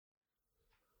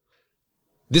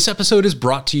This episode is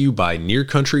brought to you by Near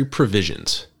Country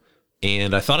Provisions,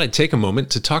 and I thought I'd take a moment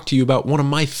to talk to you about one of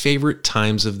my favorite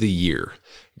times of the year,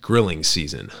 grilling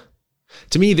season.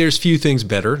 To me, there's few things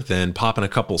better than popping a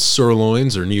couple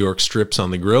sirloins or New York strips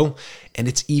on the grill, and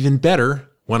it's even better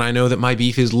when I know that my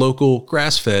beef is local,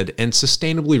 grass-fed, and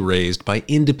sustainably raised by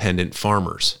independent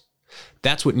farmers.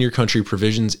 That's what Near Country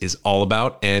Provisions is all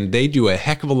about, and they do a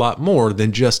heck of a lot more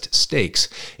than just steaks,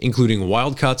 including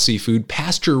wild-caught seafood,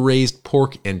 pasture-raised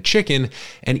pork and chicken,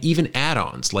 and even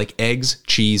add-ons like eggs,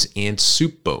 cheese, and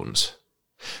soup bones.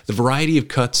 The variety of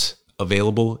cuts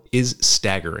available is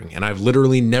staggering, and I've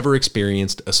literally never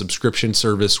experienced a subscription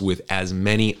service with as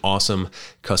many awesome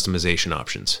customization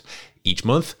options. Each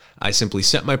month, I simply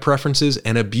set my preferences,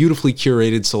 and a beautifully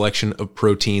curated selection of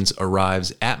proteins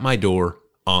arrives at my door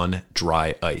on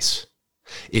dry ice.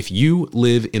 If you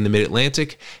live in the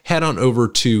Mid-Atlantic, head on over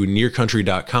to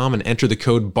nearcountry.com and enter the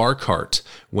code BARCART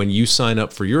when you sign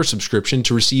up for your subscription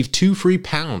to receive 2 free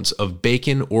pounds of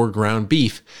bacon or ground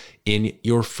beef in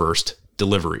your first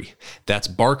delivery. That's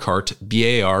BARCART,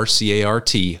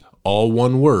 B-A-R-C-A-R-T, all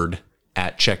one word,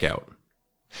 at checkout.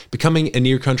 Becoming a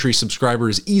Near Country subscriber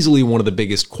is easily one of the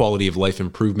biggest quality of life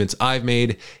improvements I've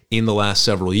made in the last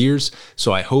several years,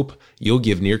 so I hope you'll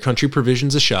give Near Country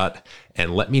Provisions a shot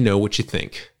and let me know what you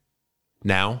think.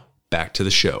 Now, back to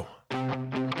the show.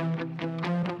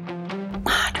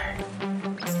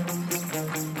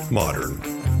 Modern.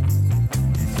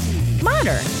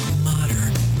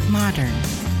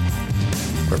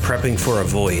 We're prepping for a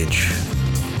voyage.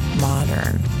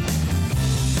 Modern.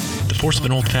 The force of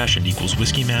an old-fashioned equals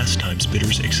whiskey mass times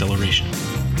bitters acceleration.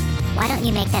 Why don't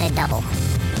you make that a double?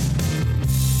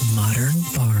 Modern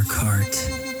Bar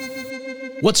Cart.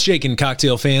 What's shaking,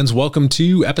 cocktail fans? Welcome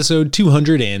to episode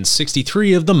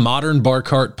 263 of the Modern Bar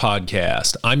Cart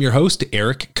podcast. I'm your host,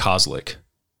 Eric Kozlik.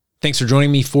 Thanks for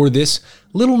joining me for this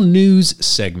little news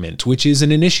segment, which is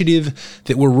an initiative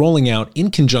that we're rolling out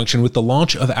in conjunction with the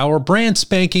launch of our brand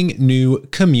spanking new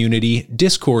community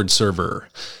Discord server.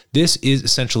 This is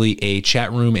essentially a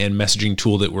chat room and messaging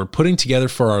tool that we're putting together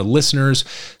for our listeners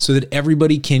so that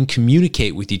everybody can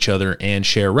communicate with each other and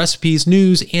share recipes,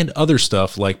 news, and other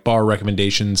stuff like bar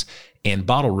recommendations and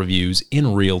bottle reviews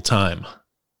in real time.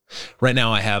 Right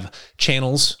now, I have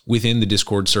channels within the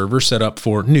Discord server set up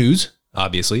for news,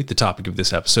 obviously the topic of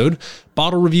this episode,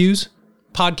 bottle reviews,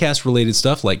 podcast-related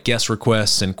stuff like guest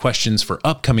requests and questions for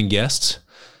upcoming guests,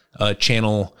 a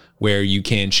channel where you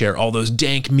can share all those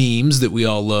dank memes that we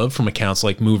all love from accounts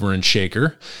like Mover and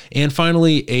Shaker, and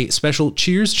finally, a special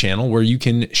cheers channel where you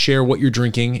can share what you're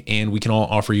drinking and we can all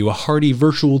offer you a hearty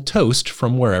virtual toast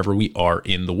from wherever we are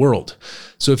in the world.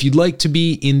 So if you'd like to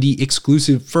be in the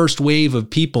exclusive first wave of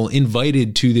people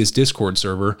invited to this Discord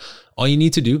server, all you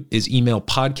need to do is email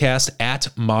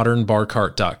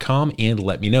podcast@modernbarcart.com and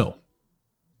let me know.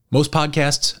 Most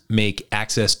podcasts make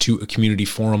access to a community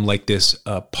forum like this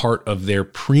part of their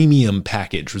premium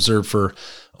package, reserved for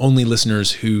only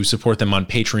listeners who support them on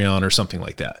Patreon or something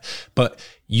like that. But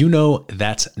you know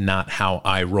that's not how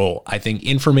I roll. I think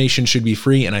information should be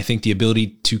free, and I think the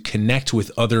ability to connect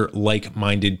with other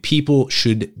like-minded people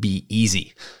should be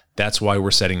easy. That's why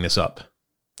we're setting this up.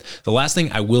 The last thing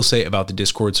I will say about the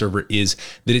Discord server is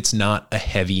that it's not a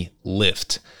heavy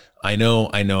lift. I know,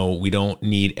 we don't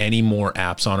need any more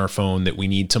apps on our phone that we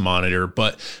need to monitor,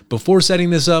 but before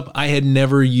setting this up, I had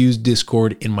never used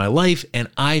Discord in my life, and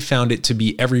I found it to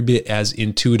be every bit as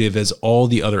intuitive as all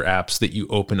the other apps that you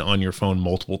open on your phone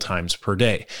multiple times per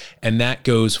day. And that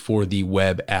goes for the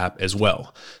web app as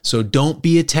well. So don't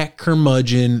be a tech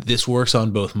curmudgeon. This works on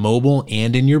both mobile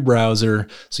and in your browser,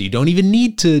 so you don't even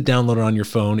need to download it on your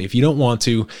phone if you don't want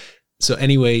to. So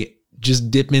anyway,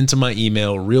 just dip into my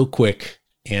email real quick,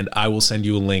 and I will send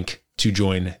you a link to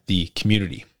join the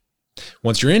community.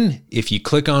 Once you're in, if you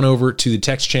click on over to the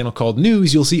text channel called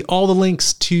News, you'll see all the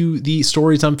links to the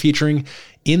stories I'm featuring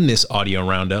in this audio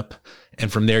roundup.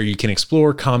 And from there, you can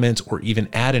explore, comment, or even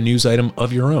add a news item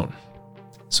of your own.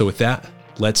 So with that,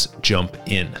 let's jump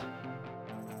in.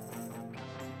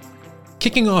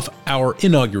 Kicking off our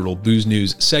inaugural Booze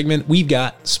News segment, we've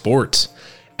got sports.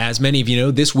 As many of you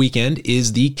know, this weekend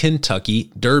is the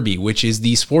Kentucky Derby, which is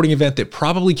the sporting event that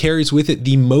probably carries with it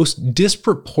the most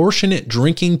disproportionate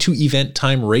drinking to event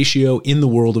time ratio in the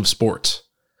world of sports.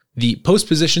 The post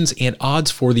positions and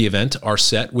odds for the event are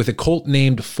set with a colt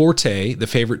named Forte, the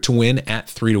favorite to win, at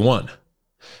 3-1.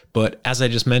 But as I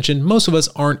just mentioned, most of us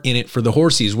aren't in it for the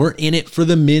horsies. We're in it for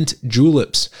the mint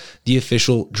juleps, the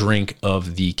official drink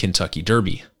of the Kentucky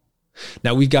Derby.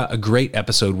 Now, we've got a great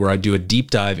episode where I do a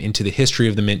deep dive into the history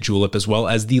of the mint julep, as well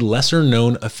as the lesser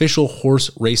known official horse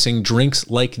racing drinks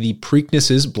like the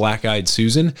Preakness's Black Eyed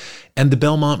Susan and the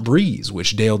Belmont Breeze,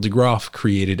 which Dale DeGroff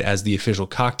created as the official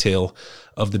cocktail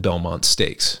of the Belmont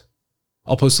Stakes.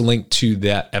 I'll post a link to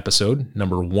that episode,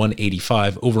 number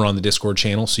 185, over on the Discord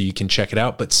channel so you can check it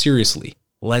out. But seriously,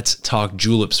 let's talk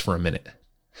juleps for a minute.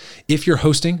 If you're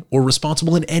hosting or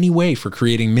responsible in any way for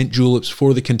creating mint juleps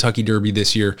for the Kentucky Derby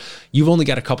this year, you've only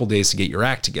got a couple days to get your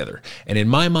act together. And in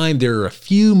my mind, there are a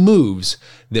few moves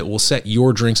that will set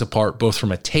your drinks apart both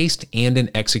from a taste and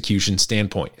an execution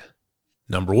standpoint.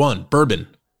 Number 1, bourbon.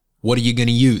 What are you going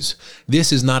to use?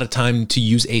 This is not a time to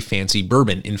use a fancy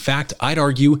bourbon. In fact, I'd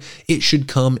argue it should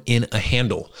come in a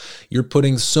handle. You're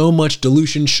putting so much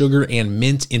dilution, sugar, and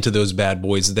mint into those bad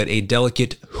boys that a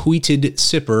delicate wheated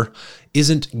sipper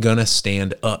isn't gonna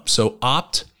stand up. So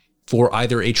opt for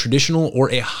either a traditional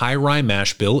or a high rye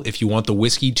mash bill if you want the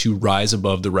whiskey to rise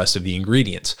above the rest of the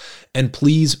ingredients. And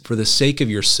please, for the sake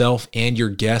of yourself and your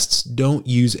guests, don't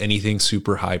use anything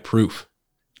super high proof.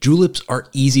 Juleps are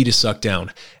easy to suck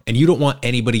down, and you don't want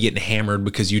anybody getting hammered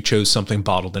because you chose something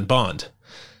bottled in bond.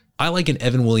 I like an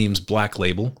Evan Williams Black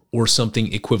Label or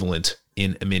something equivalent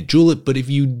in a mint julep, but if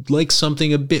you like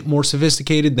something a bit more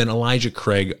sophisticated, then Elijah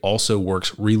Craig also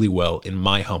works really well in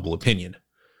my humble opinion.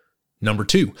 Number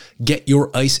 2, get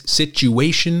your ice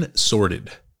situation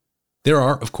sorted. There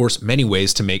are, of course, many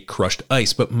ways to make crushed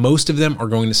ice, but most of them are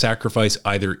going to sacrifice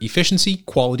either efficiency,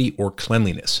 quality, or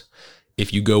cleanliness.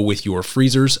 If you go with your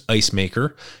freezer's ice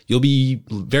maker, you'll be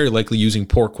very likely using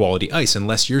poor quality ice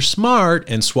unless you're smart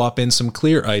and swap in some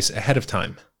clear ice ahead of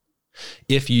time.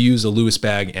 If you use a Lewis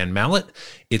bag and mallet,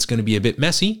 it's going to be a bit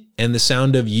messy, and the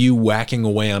sound of you whacking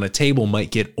away on a table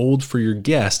might get old for your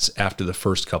guests after the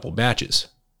first couple batches.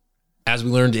 As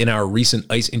we learned in our recent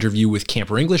ice interview with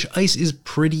Camper English, ice is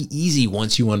pretty easy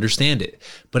once you understand it,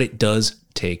 but it does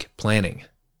take planning.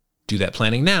 Do that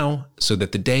planning now so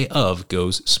that the day of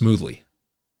goes smoothly.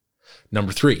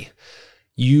 Number 3,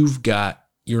 you've got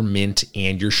your mint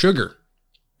and your sugar.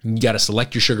 You got to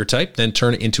select your sugar type, then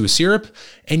turn it into a syrup,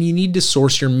 and you need to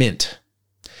source your mint.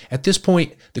 At this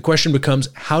point, the question becomes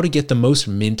how to get the most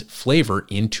mint flavor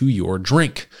into your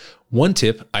drink. One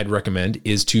tip I'd recommend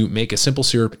is to make a simple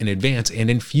syrup in advance and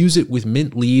infuse it with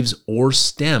mint leaves or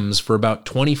stems for about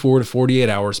 24 to 48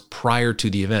 hours prior to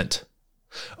the event.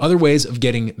 Other ways of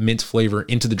getting mint flavor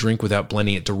into the drink without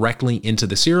blending it directly into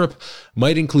the syrup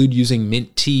might include using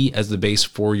mint tea as the base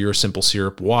for your simple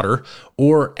syrup water,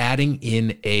 or adding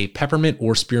in a peppermint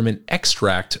or spearmint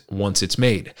extract once it's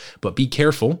made. But be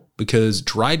careful, because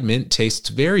dried mint tastes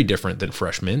very different than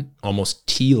fresh mint, almost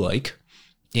tea-like,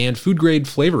 and food-grade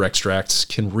flavor extracts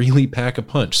can really pack a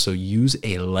punch, so use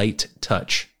a light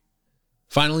touch.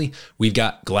 Finally, we've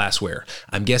got glassware.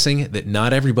 I'm guessing that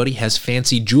not everybody has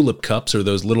fancy julep cups or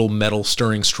those little metal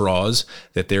stirring straws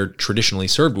that they're traditionally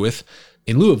served with.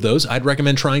 In lieu of those, I'd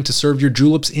recommend trying to serve your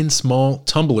juleps in small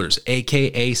tumblers,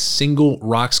 aka single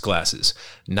rocks glasses,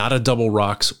 not a double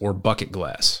rocks or bucket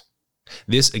glass.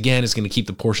 This, again, is going to keep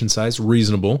the portion size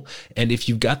reasonable, and if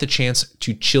you've got the chance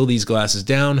to chill these glasses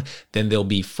down, then they'll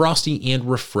be frosty and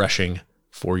refreshing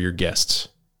for your guests.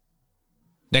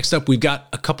 Next up, we've got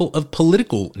a couple of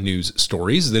political news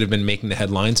stories that have been making the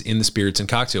headlines in the spirits and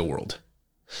cocktail world.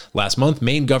 Last month,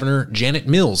 Maine Governor Janet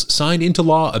Mills signed into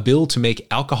law a bill to make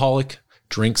alcoholic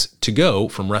drinks to go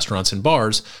from restaurants and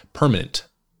bars permanent.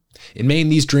 In Maine,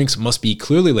 these drinks must be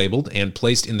clearly labeled and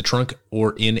placed in the trunk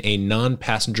or in a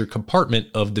non-passenger compartment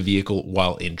of the vehicle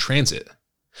while in transit.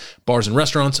 Bars and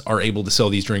restaurants are able to sell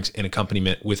these drinks in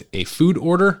accompaniment with a food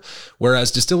order,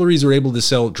 whereas distilleries are able to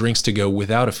sell drinks to go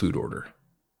without a food order.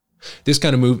 This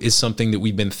kind of move is something that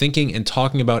we've been thinking and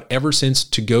talking about ever since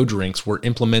to-go drinks were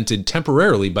implemented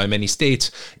temporarily by many states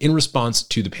in response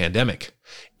to the pandemic.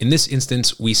 In this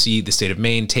instance, we see the state of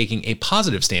Maine taking a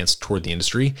positive stance toward the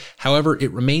industry. However,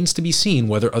 it remains to be seen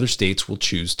whether other states will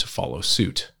choose to follow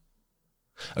suit.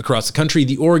 Across the country,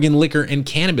 the Oregon Liquor and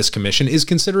Cannabis Commission is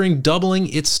considering doubling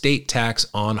its state tax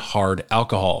on hard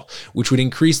alcohol, which would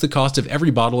increase the cost of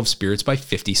every bottle of spirits by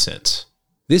 50 cents.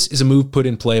 This is a move put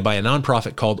in play by a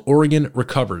nonprofit called Oregon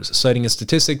Recovers, citing a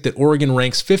statistic that Oregon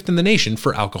ranks 5th in the nation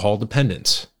for alcohol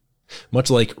dependence. Much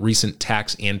like recent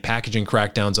tax and packaging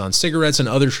crackdowns on cigarettes and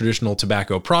other traditional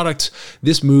tobacco products,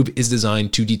 this move is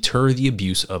designed to deter the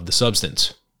abuse of the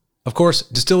substance. Of course,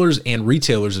 distillers and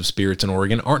retailers of spirits in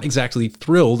Oregon aren't exactly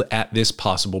thrilled at this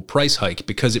possible price hike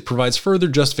because it provides further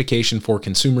justification for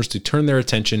consumers to turn their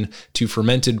attention to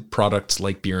fermented products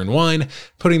like beer and wine,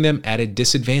 putting them at a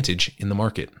disadvantage in the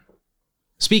market.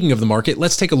 Speaking of the market,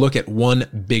 let's take a look at one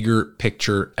bigger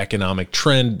picture economic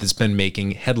trend that's been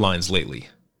making headlines lately.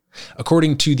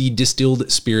 According to the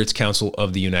Distilled Spirits Council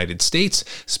of the United States,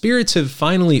 spirits have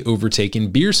finally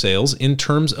overtaken beer sales in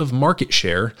terms of market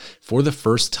share for the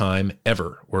first time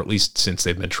ever, or at least since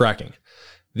they've been tracking.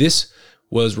 This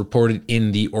was reported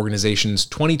in the organization's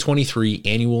 2023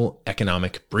 annual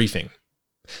economic briefing.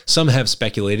 Some have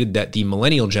speculated that the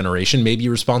millennial generation may be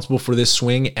responsible for this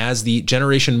swing as the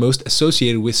generation most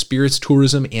associated with spirits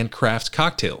tourism and craft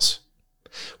cocktails.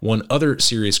 One other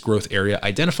serious growth area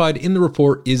identified in the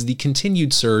report is the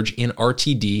continued surge in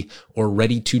RTD or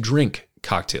ready-to-drink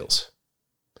cocktails.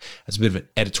 As a bit of an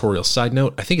editorial side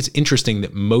note, I think it's interesting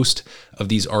that most of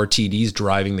these RTDs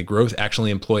driving the growth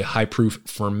actually employ high-proof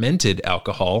fermented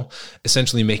alcohol,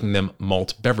 essentially making them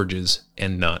malt beverages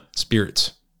and not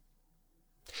spirits.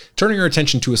 Turning our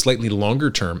attention to a slightly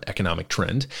longer-term economic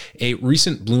trend, a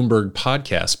recent Bloomberg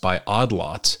podcast by Odd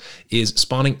Lots is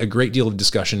spawning a great deal of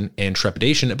discussion and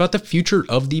trepidation about the future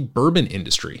of the bourbon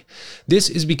industry. This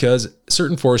is because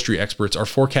certain forestry experts are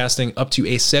forecasting up to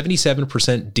a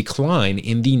 77% decline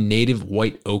in the native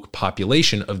white oak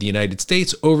population of the United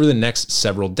States over the next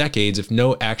several decades if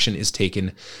no action is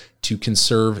taken to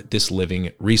conserve this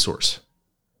living resource.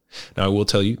 Now, I will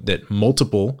tell you that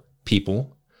multiple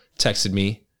people texted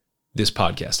me this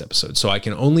podcast episode, so I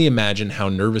can only imagine how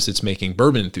nervous it's making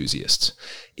bourbon enthusiasts.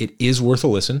 It is worth a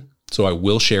listen, so I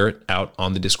will share it out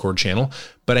on the Discord channel,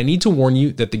 but I need to warn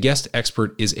you that the guest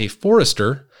expert is a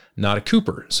forester, not a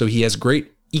cooper, so he has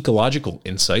great ecological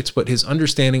insights, but his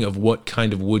understanding of what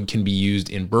kind of wood can be used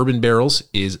in bourbon barrels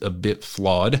is a bit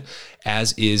flawed,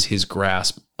 as is his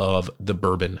grasp of the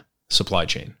bourbon supply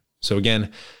chain. So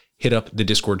again, hit up the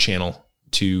Discord channel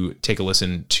to take a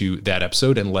listen to that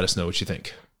episode and let us know what you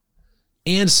think.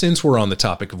 And since we're on the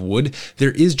topic of wood, there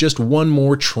is just one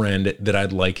more trend that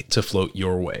I'd like to float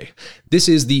your way. This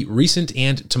is the recent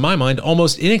and, to my mind,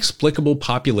 almost inexplicable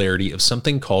popularity of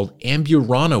something called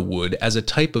Amburana wood as a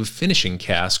type of finishing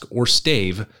cask or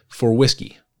stave for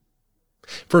whiskey.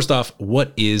 First off,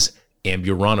 what is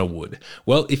Amburana wood?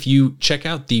 Well, if you check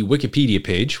out the Wikipedia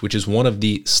page, which is one of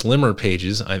the slimmer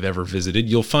pages I've ever visited,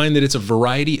 you'll find that it's a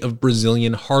variety of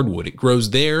Brazilian hardwood. It grows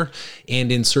there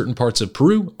and in certain parts of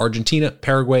Peru, Argentina,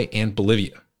 Paraguay, and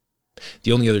Bolivia.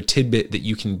 The only other tidbit that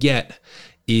you can get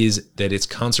is that its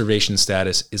conservation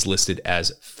status is listed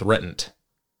as threatened.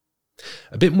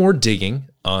 A bit more digging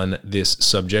on this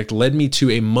subject led me to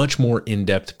a much more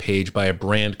in-depth page by a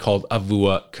brand called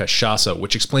Avua Cachaça,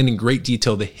 which explained in great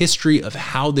detail the history of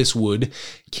how this wood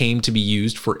came to be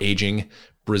used for aging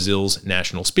Brazil's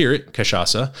national spirit,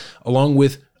 cachaça, along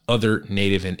with other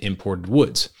native and imported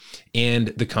woods, and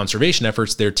the conservation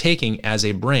efforts they're taking as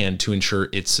a brand to ensure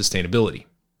its sustainability.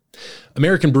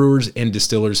 American brewers and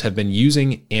distillers have been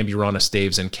using Amburana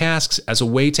staves and casks as a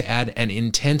way to add an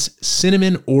intense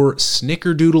cinnamon or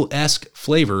snickerdoodle-esque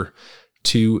flavor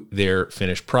to their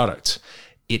finished products.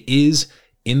 It is,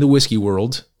 in the whiskey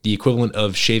world, the equivalent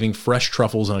of shaving fresh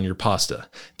truffles on your pasta.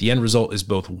 The end result is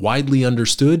both widely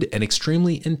understood and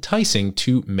extremely enticing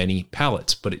to many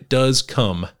palates, but it does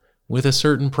come with a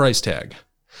certain price tag.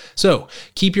 So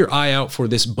keep your eye out for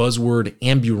this buzzword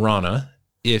Amburana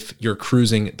if you're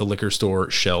cruising the liquor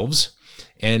store shelves.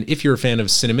 And if you're a fan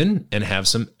of cinnamon and have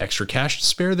some extra cash to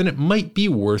spare, then it might be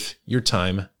worth your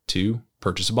time to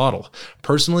purchase a bottle.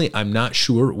 Personally, I'm not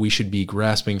sure we should be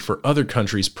grasping for other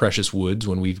countries' precious woods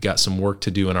when we've got some work to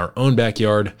do in our own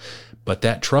backyard, but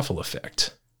that truffle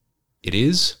effect, it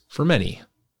is, for many,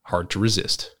 hard to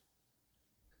resist.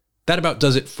 That about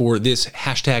does it for this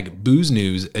 #Booze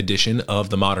News edition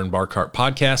of the Modern Bar Cart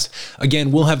podcast.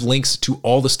 Again, we'll have links to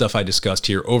all the stuff I discussed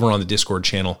here over on the Discord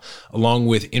channel, along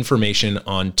with information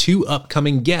on 2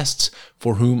 upcoming guests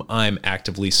for whom I'm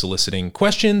actively soliciting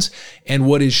questions, and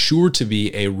what is sure to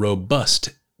be a robust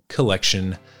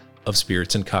collection of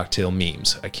spirits and cocktail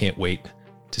memes. I can't wait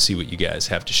to see what you guys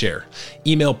have to share.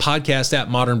 Email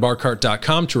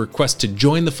podcast@modernbarcart.com to request to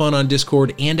join the fun on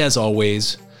Discord, and as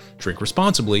always, drink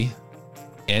responsibly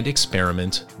and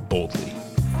experiment boldly.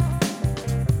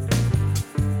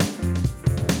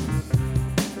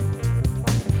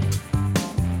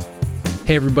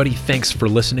 Hey everybody, thanks for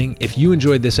listening. If you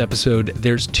enjoyed this episode,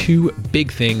 there's 2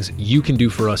 big things you can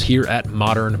do for us here at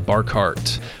Modern Bar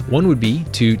Cart. One would be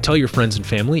to tell your friends and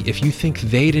family if you think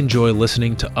they'd enjoy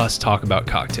listening to us talk about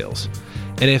cocktails.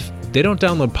 And if they don't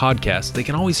download podcasts, they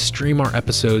can always stream our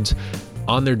episodes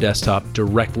on their desktop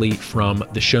directly from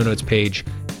the show notes page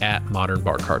at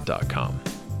modernbarcart.com.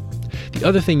 The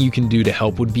other thing you can do to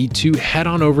help would be to head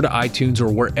on over to iTunes or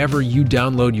wherever you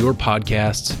download your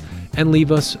podcasts and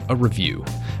leave us a review.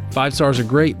 5 stars are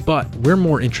great, but we're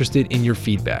more interested in your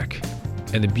feedback.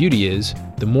 And the beauty is,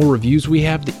 the more reviews we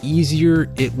have, the easier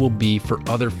it will be for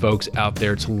other folks out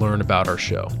there to learn about our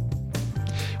show.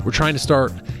 We're trying to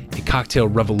start a cocktail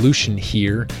revolution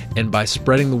here, and by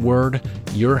spreading the word,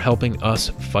 you're helping us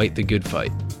fight the good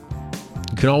fight.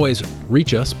 You can always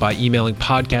reach us by emailing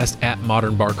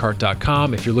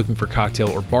podcast@modernbarcart.com if you're looking for cocktail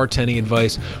or bartending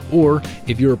advice, or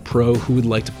if you're a pro who would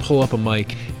like to pull up a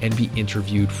mic and be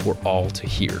interviewed for all to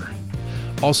hear.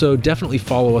 Also, definitely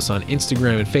follow us on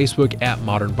Instagram and Facebook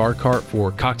 @modernbarcart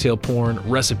for cocktail porn,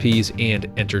 recipes, and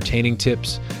entertaining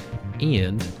tips.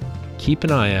 And keep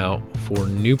an eye out for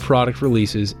new product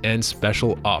releases and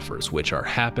special offers, which are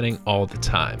happening all the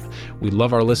time. We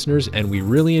love our listeners, and we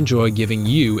really enjoy giving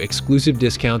you exclusive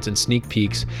discounts and sneak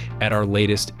peeks at our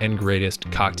latest and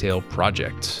greatest cocktail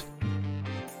projects.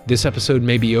 This episode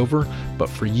may be over, but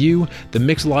for you, the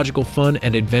mixological fun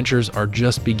and adventures are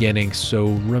just beginning, so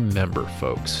remember,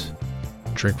 folks,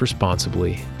 drink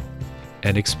responsibly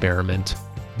and experiment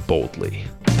boldly.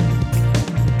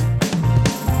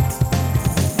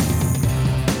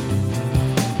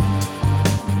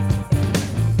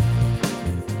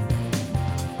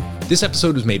 This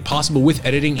episode was made possible with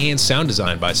editing and sound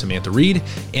design by Samantha Reed,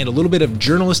 and a little bit of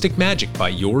journalistic magic by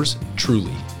yours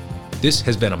truly. This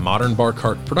has been a Modern Bar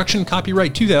Cart production,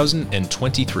 copyright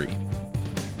 2023.